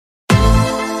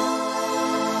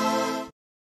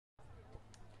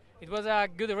was a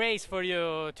good race for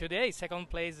you today, second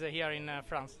place here in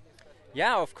France.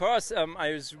 Yeah, of course.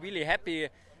 I was really happy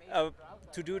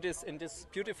to do this in this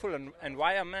beautiful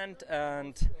environment,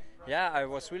 and yeah, I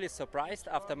was really surprised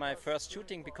after my first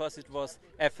shooting, because it was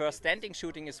first standing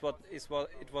shooting is what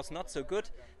it was not so good,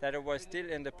 that I was still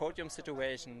in the podium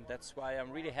situation. That's why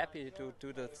I'm really happy to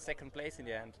do the second place in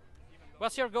the end.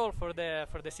 What's your goal for the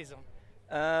season?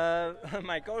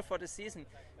 My goal for the season,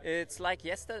 it's like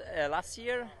last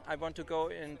year. I want to go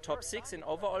in top 6 in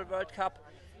overall World Cup,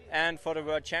 and for the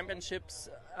World Championships,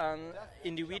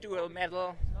 individual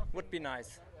medal would be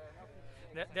nice.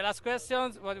 The last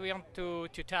question: what we want to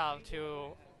tell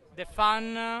to the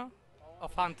fan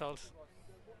of Huntels,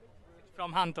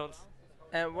 from Huntels?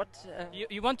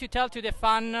 You want to tell to the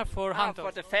fan for Huntels?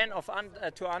 For the fan of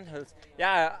to Huntels.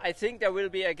 Yeah, I think there will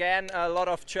be again a lot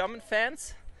of German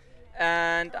fans,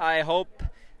 and I hope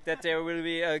that there will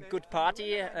be a good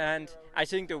party. And I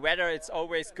think the weather it's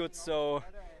always good, so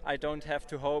I don't have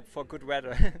to hope for good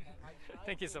weather.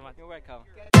 Thank you so much. You're welcome.